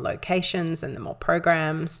of the more locations and the more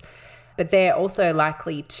programs. But they're also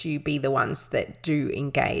likely to be the ones that do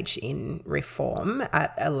engage in reform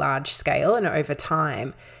at a large scale and over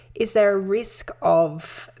time. Is there a risk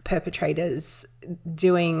of perpetrators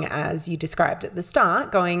doing, as you described at the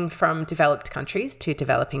start, going from developed countries to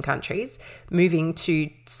developing countries, moving to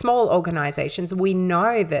small organisations? We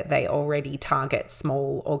know that they already target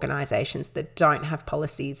small organisations that don't have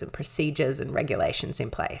policies and procedures and regulations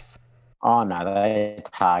in place. Oh, no, they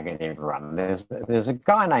target everyone. There's a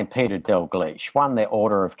guy named Peter Dalgleish, won the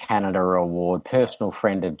Order of Canada Award, personal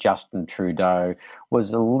friend of Justin Trudeau,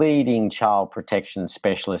 was a leading child protection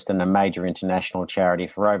specialist in a major international charity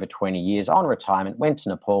for over 20 years. On retirement, went to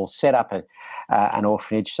Nepal, set up an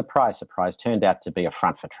orphanage. Surprise, surprise, turned out to be a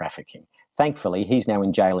front for trafficking. Thankfully, he's now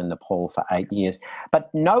in jail in Nepal for 8 years. But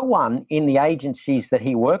no one in the agencies that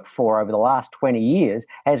he worked for over the last 20 years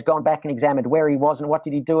has gone back and examined where he was and what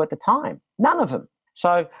did he do at the time. None of them.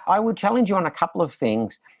 So I would challenge you on a couple of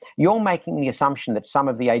things. You're making the assumption that some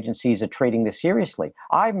of the agencies are treating this seriously.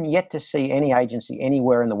 I'm yet to see any agency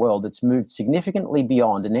anywhere in the world that's moved significantly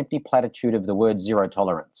beyond an empty platitude of the word zero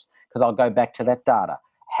tolerance. Because I'll go back to that data.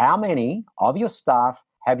 How many of your staff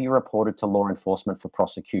have you reported to law enforcement for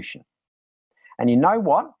prosecution? And you know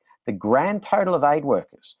what? The grand total of aid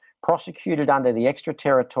workers prosecuted under the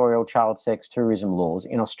extraterritorial child sex tourism laws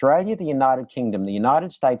in Australia, the United Kingdom, the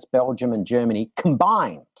United States, Belgium and Germany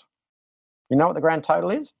combined, you know what the grand total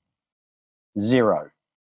is? 0.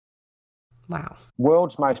 Wow.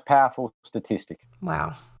 World's most powerful statistic.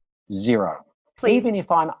 Wow. 0. Even if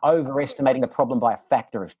I'm overestimating the problem by a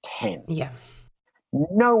factor of 10. Yeah.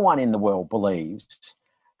 No one in the world believes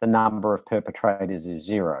the number of perpetrators is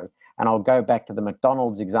 0. And I'll go back to the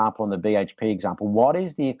McDonald's example and the BHP example. What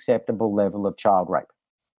is the acceptable level of child rape?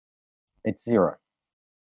 It's 0.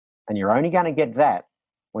 And you're only going to get that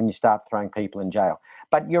when you start throwing people in jail.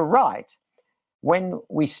 But you're right. When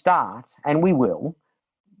we start, and we will,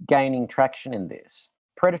 gaining traction in this,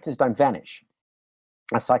 predators don't vanish.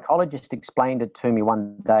 A psychologist explained it to me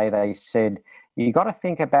one day. They said, you got to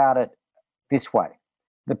think about it this way.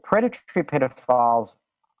 The predatory pedophiles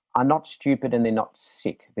are not stupid and they're not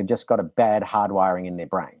sick. They've just got a bad hardwiring in their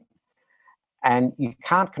brain. And you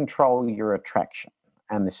can't control your attraction.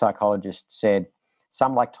 And the psychologist said,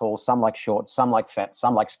 some like tall, some like short, some like fat,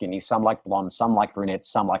 some like skinny, some like blonde, some like brunette,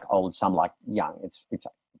 some like old, some like young. It's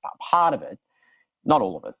part of it, not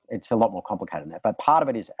all of it. It's a lot more complicated than that. But part of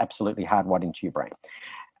it is absolutely hardwired into your brain.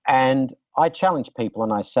 And I challenge people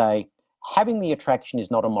and I say, having the attraction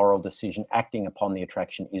is not a moral decision. Acting upon the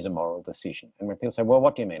attraction is a moral decision. And when people say, well,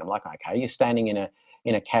 what do you mean? I'm like, okay, you're standing in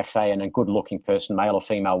a cafe and a good-looking person, male or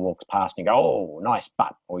female, walks past and you go, oh, nice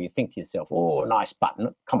butt. Or you think to yourself, oh, nice butt. And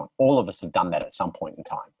come on, all of us have done that at some point in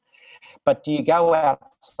time. But do you go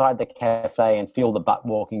outside the cafe and feel the butt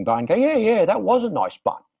walking by and go, yeah, that was a nice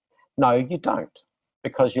butt? No, you don't.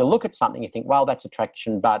 Because you look at something, you think, well, that's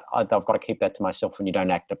attraction, but I've got to keep that to myself, and you don't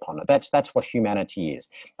act upon it. That's what humanity is.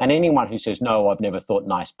 And anyone who says, no, I've never thought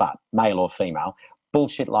nice butt, male or female,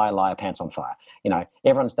 bullshit, liar, pants on fire.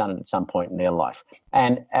 Everyone's done it at some point in their life.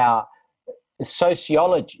 And our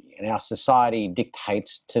sociology and our society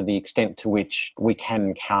dictates to the extent to which we can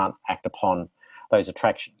and can't act upon those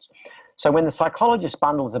attractions. So when the psychologist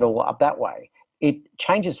bundles it all up that way, it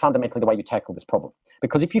changes fundamentally the way you tackle this problem.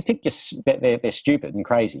 Because if you think they're stupid and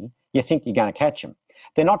crazy, you think you're going to catch them.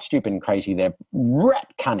 They're not stupid and crazy. They're rat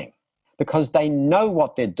cunning because they know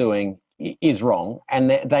what they're doing is wrong and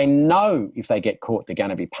they know if they get caught, they're going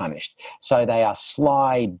to be punished. So they are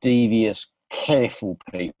sly, devious, careful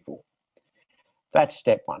people. That's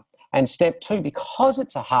step one. And step two, because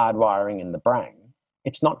it's a hardwiring in the brain,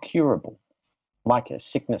 it's not curable. like a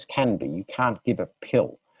sickness can be. You can't give a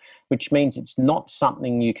pill, which means it's not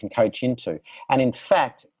something you can coach into. And in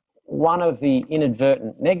fact, one of the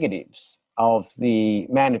inadvertent negatives of the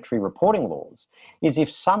mandatory reporting laws is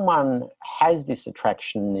if someone has this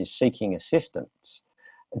attraction and is seeking assistance,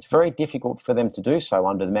 it's very difficult for them to do so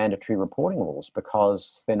under the mandatory reporting laws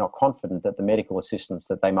because they're not confident that the medical assistance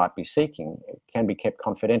that they might be seeking can be kept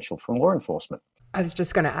confidential from law enforcement. I was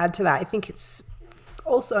just going to add to that. I think it's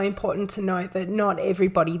also important to note that not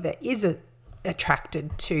everybody that is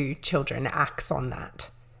attracted to children acts on that.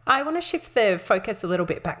 I want to shift the focus a little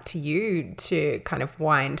bit back to you to kind of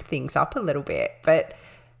wind things up a little bit. But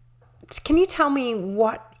can you tell me,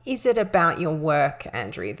 what is it about your work,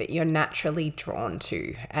 Andrew, that you're naturally drawn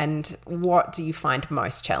to, and what do you find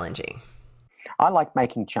most challenging? I like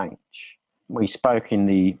making change. We spoke in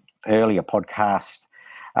the earlier podcast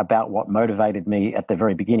about what motivated me at the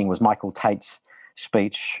very beginning was Michael Tate's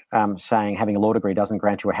speech saying having a law degree doesn't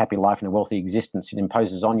grant you a happy life and a wealthy existence. It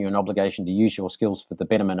imposes on you an obligation to use your skills for the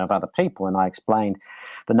betterment of other people. And I explained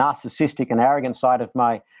the narcissistic and arrogant side of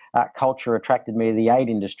my culture attracted me to the aid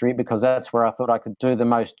industry because that's where I thought I could do the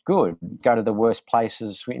most good, go to the worst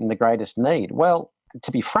places in the greatest need. Well,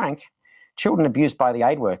 to be frank, children abused by the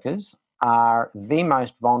aid workers are the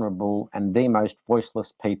most vulnerable and the most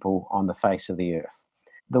voiceless people on the face of the earth.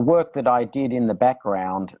 The work that I did in the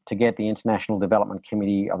background to get the International Development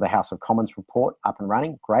Committee of the House of Commons report up and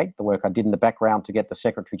running, great. The work I did in the background to get the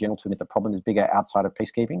Secretary General to admit the problem is bigger outside of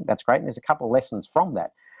peacekeeping, that's great. And there's a couple of lessons from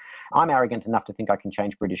that. I'm arrogant enough to think I can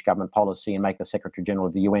change British government policy and make the Secretary General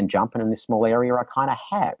of the UN jump, and in this small area I kind of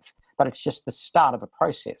have. But it's just the start of a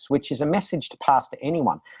process, which is a message to pass to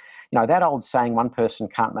anyone. You know, that old saying, one person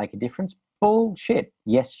can't make a difference, bullshit.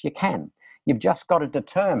 Yes, you can. You've just got to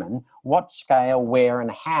determine what scale, where and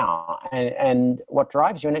how and what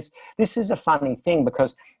drives you. And this is a funny thing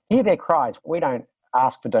because Hear Their Cries, we don't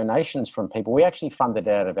ask for donations from people. We actually fund it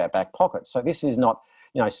out of our back pockets. So this is not,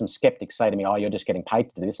 some skeptics say to me, oh, you're just getting paid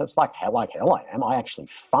to do this. It's like hell I am. I actually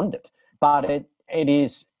fund it. But it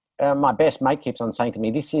is, my best mate keeps on saying to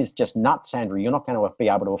me, this is just nuts, Andrew. You're not going to be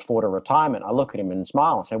able to afford a retirement. I look at him and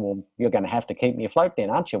smile and say, well, you're going to have to keep me afloat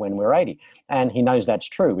then, aren't you, when we're 80? And he knows that's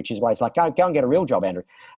true, which is why he's like, go and get a real job, Andrew.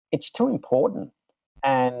 It's too important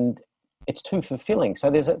and it's too fulfilling.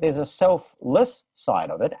 So there's a selfless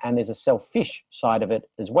side of it and there's a selfish side of it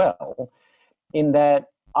as well, in that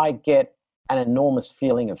I get an enormous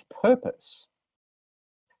feeling of purpose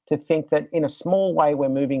to think that in a small way we're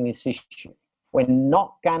moving this issue. We're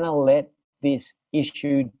not going to let this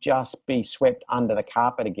issue just be swept under the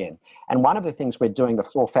carpet again. And one of the things we're doing, the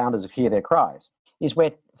four founders of Hear Their Cries, is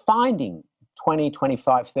we're finding 20,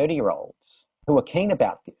 25, 30-year-olds who are keen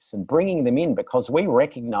about this and bringing them in because we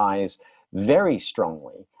recognize very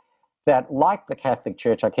strongly that, like the Catholic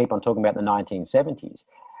Church I keep on talking about in the 1970s,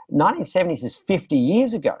 1970s is 50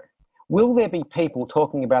 years ago. Will there be people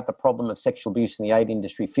talking about the problem of sexual abuse in the aid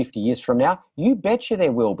industry 50 years from now? You betcha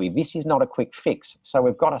there will be. This is not a quick fix. So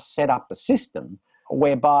we've got to set up a system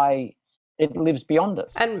whereby it lives beyond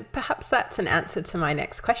us. And perhaps that's an answer to my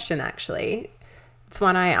next question, actually. It's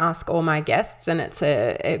one I ask all my guests, and it's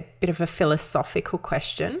a bit of a philosophical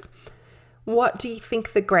question. What do you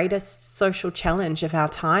think the greatest social challenge of our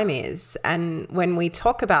time is? And when we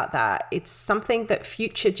talk about that, it's something that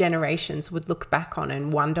future generations would look back on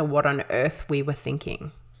and wonder what on earth we were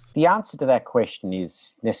thinking. The answer to that question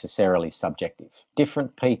is necessarily subjective.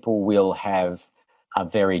 Different people will have a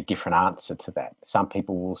very different answer to that. Some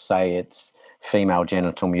people will say it's female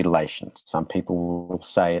genital mutilation. Some people will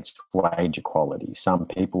say it's wage equality. Some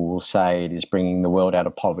people will say it is bringing the world out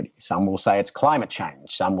of poverty. Some will say it's climate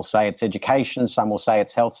change. Some will say it's education. Some will say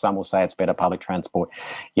it's health. Some will say it's better public transport,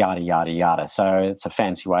 yada, yada, yada. So it's a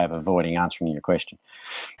fancy way of avoiding answering your question.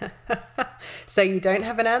 So you don't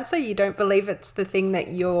have an answer? You don't believe it's the thing that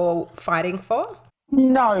you're fighting for?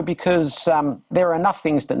 No, because there are enough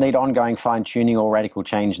things that need ongoing fine-tuning or radical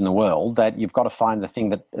change in the world that you've got to find the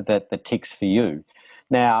thing that ticks for you.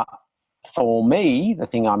 Now, for me, the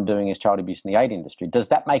thing I'm doing is child abuse in the aid industry. Does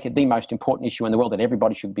that make it the most important issue in the world that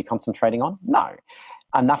everybody should be concentrating on? No.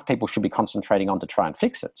 Enough people should be concentrating on to try and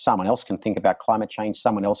fix it. Someone else can think about climate change.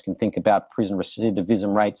 Someone else can think about prison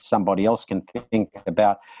recidivism rates. Somebody else can think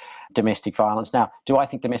about domestic violence. Now, do I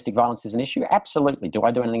think domestic violence is an issue? Absolutely. Do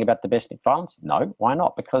I do anything about domestic violence? No. Why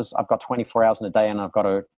not? Because I've got 24 hours in a day and I've got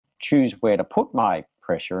to choose where to put my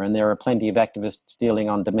pressure. And there are plenty of activists dealing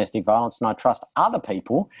on domestic violence, and I trust other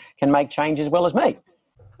people can make change as well as me.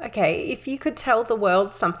 Okay, if you could tell the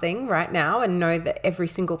world something right now and know that every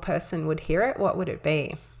single person would hear it, what would it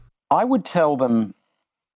be? I would tell them,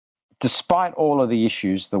 despite all of the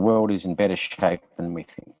issues, the world is in better shape than we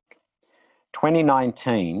think.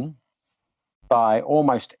 2019, by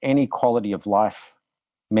almost any quality of life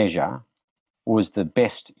measure, was the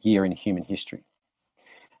best year in human history.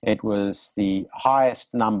 It was the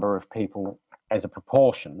highest number of people as a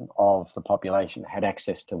proportion of the population had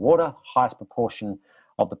access to water, highest proportion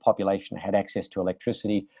of the population had access to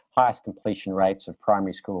electricity, highest completion rates of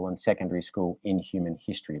primary school and secondary school in human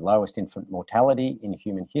history, lowest infant mortality in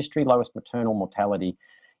human history, lowest maternal mortality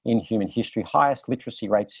in human history, highest literacy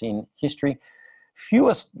rates in history,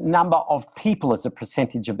 fewest number of people as a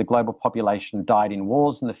percentage of the global population died in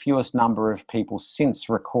wars, and the fewest number of people since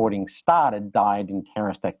recording started died in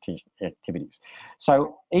terrorist activities.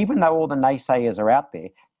 So even though all the naysayers are out there,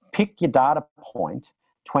 pick your data point,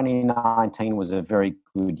 2019 was a very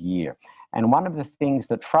good year. And one of the things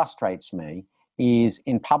that frustrates me is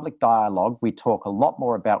in public dialogue, we talk a lot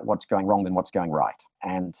more about what's going wrong than what's going right.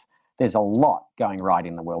 And there's a lot going right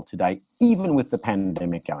in the world today, even with the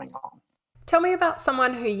pandemic going on. Tell me about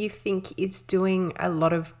someone who you think is doing a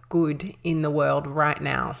lot of good in the world right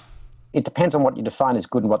now. It depends on what you define as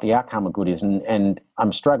good and what the outcome of good is. And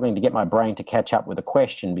I'm struggling to get my brain to catch up with the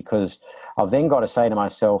question, because I've then got to say to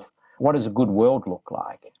myself, what does a good world look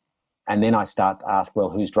like? And then I start to ask, well,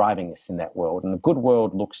 who's driving us in that world? And a good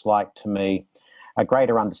world looks like, to me, a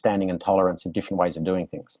greater understanding and tolerance of different ways of doing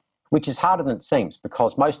things, which is harder than it seems,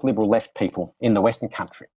 because most liberal left people in the Western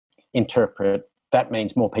country interpret that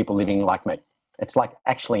means more people living like me. It's like,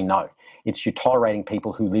 actually, no. It's you tolerating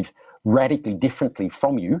people who live radically differently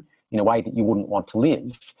from you in a way that you wouldn't want to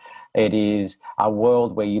live. It is a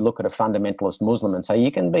world where you look at a fundamentalist Muslim and say,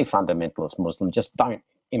 you can be fundamentalist Muslim, just don't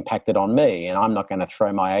impact it on me, and I'm not going to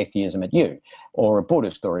throw my atheism at you. Or a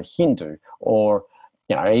Buddhist or a Hindu, or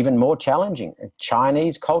even more challenging,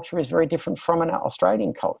 Chinese culture is very different from an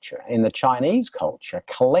Australian culture. In the Chinese culture,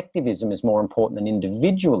 collectivism is more important than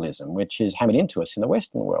individualism, which is hammered into us in the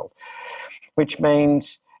Western world, which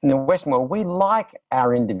means in the Western world, we like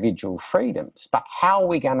our individual freedoms, but how are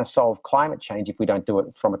we going to solve climate change if we don't do it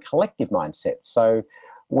from a collective mindset? So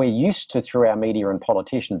we're used to, through our media and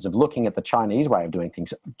politicians, of looking at the Chinese way of doing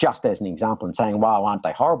things just as an example and saying, wow, aren't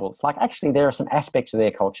they horrible? It's like, actually, there are some aspects of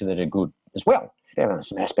their culture that are good as well. There are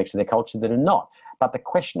some aspects of their culture that are not. But the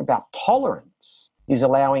question about tolerance is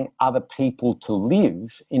allowing other people to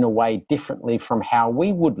live in a way differently from how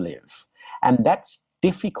we would live. And that's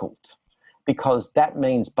difficult, because that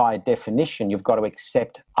means, by definition, you've got to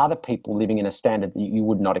accept other people living in a standard that you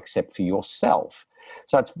would not accept for yourself.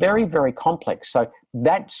 So it's very, very complex. So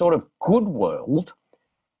that sort of good world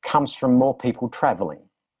comes from more people traveling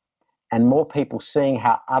and more people seeing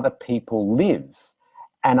how other people live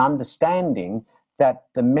and understanding that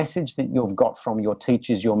the message that you've got from your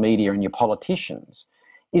teachers, your media, and your politicians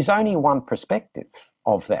is only one perspective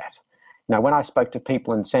of that. Now, when I spoke to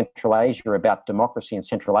people in Central Asia about democracy in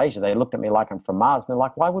Central Asia, they looked at me like I'm from Mars, and they're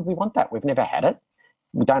like, why would we want that? We've never had it.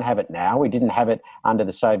 We don't have it now. We didn't have it under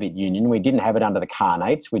the Soviet Union. We didn't have it under the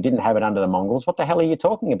Khanates. We didn't have it under the Mongols. What the hell are you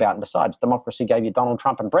talking about? And besides, democracy gave you Donald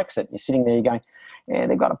Trump and Brexit. You're sitting there, you're going, yeah,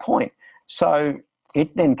 they've got a point. So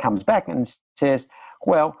it then comes back and says,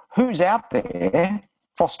 well, who's out there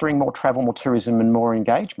fostering more travel, more tourism, and more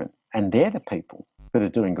engagement? And they're the people that are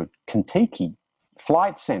doing good. Kentucky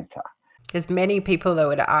Flight Centre. There's many people that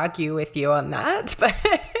would argue with you on that,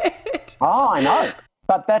 but... Oh, I know.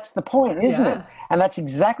 But that's the point, isn't it? And that's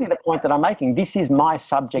exactly the point that I'm making. This is my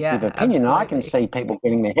subjective opinion. And I can see people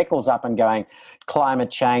getting their heckles up and going, climate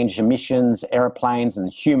change, emissions, airplanes,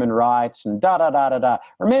 and human rights, and da-da-da-da-da.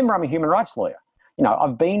 Remember, I'm a human rights lawyer.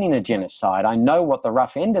 I've been in a genocide. I know what the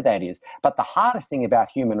rough end of that is. But the hardest thing about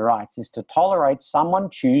human rights is to tolerate someone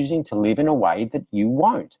choosing to live in a way that you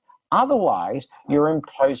won't. Otherwise, you're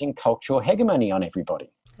imposing cultural hegemony on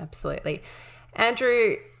everybody. Absolutely.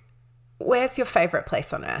 Andrew, where's your favourite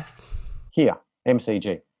place on earth? Here,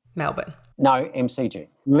 MCG. Melbourne. No, MCG.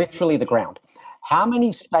 Literally the ground. How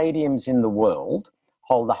many stadiums in the world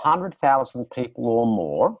hold 100,000 people or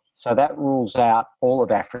more? So that rules out all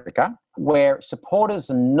of Africa, where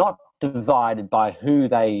supporters are not divided by who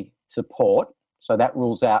they support. So that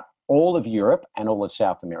rules out all of Europe and all of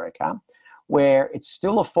South America, where it's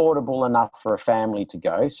still affordable enough for a family to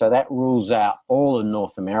go. So that rules out all of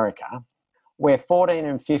North America, where 14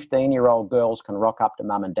 and 15-year-old girls can rock up to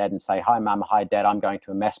mum and dad and say, hi, mum, hi, dad, I'm going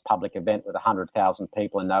to a mass public event with 100,000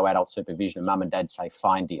 people and no adult supervision. And mum and dad say,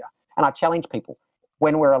 fine, dear. And I challenge people,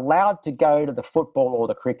 when we're allowed to go to the football or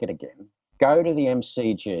the cricket again, go to the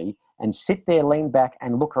MCG and sit there, lean back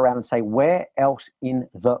and look around and say, where else in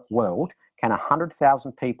the world can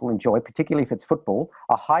 100,000 people enjoy, particularly if it's football,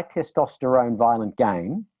 a high testosterone violent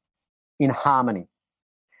game in harmony?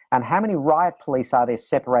 And how many riot police are there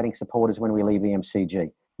separating supporters when we leave the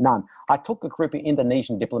MCG? None. I took a group of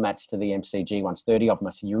Indonesian diplomats to the MCG once, 30 of them.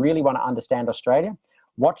 I said, you really want to understand Australia?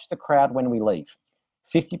 Watch the crowd when we leave.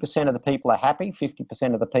 50% of the people are happy,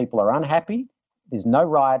 50% of the people are unhappy. There's no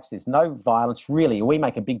riots, there's no violence. Really, we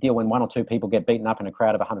make a big deal when 1 or 2 people get beaten up in a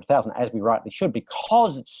crowd of 100,000, as we rightly should,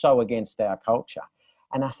 because it's so against our culture.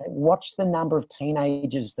 And I say, watch the number of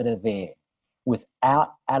teenagers that are there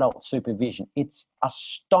without adult supervision. It's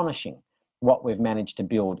astonishing what we've managed to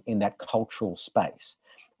build in that cultural space.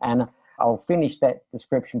 And I'll finish that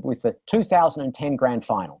description with the 2010 grand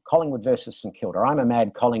final, Collingwood versus St Kilda. I'm a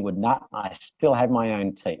mad Collingwood nut. I still have my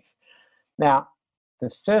own teeth. Now, the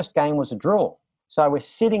first game was a draw. So we're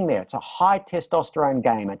sitting there. It's a high testosterone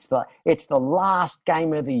game. It's the last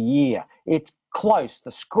game of the year. It's close.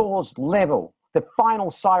 The score's level. The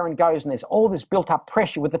final siren goes and there's all this built up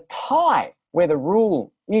pressure with a tie where the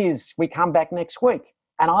rule is we come back next week.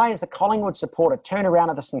 And I, as a Collingwood supporter, turn around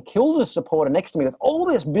to the St Kilda supporter next to me with all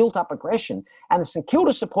this built up aggression. And the St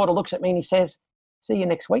Kilda supporter looks at me and he says, see you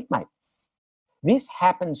next week, mate. This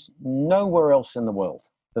happens nowhere else in the world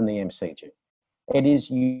than the MCG. It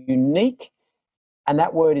is unique. And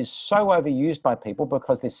that word is so overused by people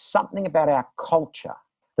because there's something about our culture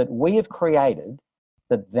that we have created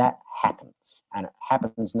that happens, and it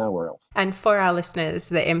happens nowhere else. And for our listeners,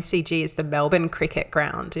 the MCG is the Melbourne Cricket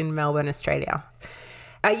Ground in Melbourne, Australia.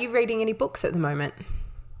 Are you reading any books at the moment?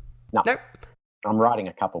 No. Nope. I'm writing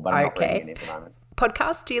a couple, but I'm not reading any at the moment.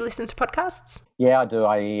 Podcasts? Do you listen to podcasts? Yeah, I do.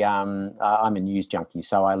 I'm a news junkie,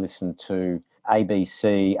 so I listen to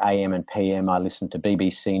ABC, AM and PM. I listen to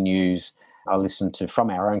BBC News. I listen to From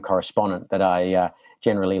Our Own Correspondent that I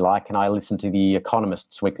generally like, and I listen to The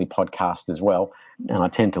Economist's weekly podcast as well, and I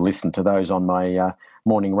tend to listen to those on my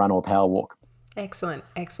morning run or power walk. Excellent,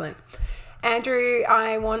 excellent. Andrew,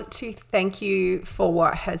 I want to thank you for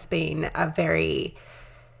what has been a very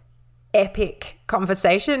epic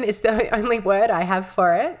conversation is the only word I have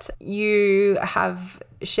for it. You have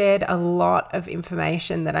shared a lot of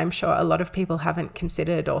information that I'm sure a lot of people haven't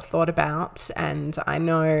considered or thought about, and I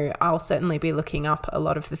know I'll certainly be looking up a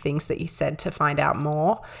lot of the things that you said to find out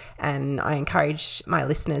more, and I encourage my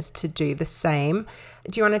listeners to do the same.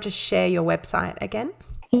 Do you want to just share your website again?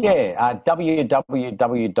 Yeah,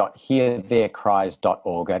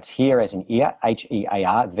 www.heartheircries.org. That's hear as in ear,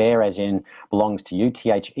 H-E-A-R, there as in belongs to you,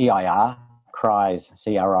 T-H-E-I-R, cries,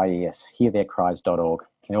 C-R-I-E-S, heartheircries.org. You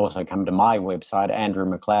can also come to my website,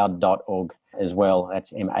 andrewmacleod.org as well.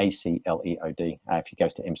 That's M-A-C-L-E-O-D. If it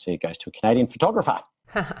goes to MC, it goes to a Canadian photographer.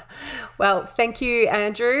 Well, thank you,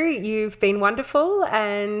 Andrew. You've been wonderful,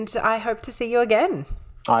 and I hope to see you again.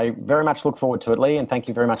 I very much look forward to it, Lee, and thank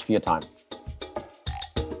you very much for your time.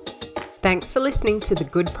 Thanks for listening to the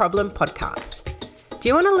Good Problem podcast. Do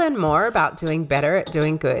you want to learn more about doing better at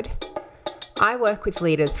doing good? I work with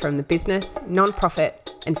leaders from the business,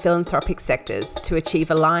 non-profit, and philanthropic sectors to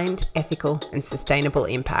achieve aligned, ethical, and sustainable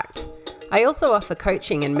impact. I also offer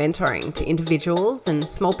coaching and mentoring to individuals and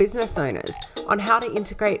small business owners on how to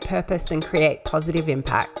integrate purpose and create positive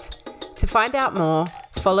impact. To find out more,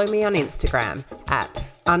 follow me on Instagram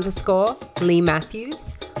 @_Lee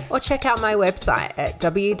Matthews, or check out my website at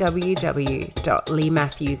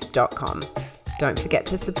www.leematthews.com. Don't forget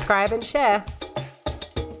to subscribe and share.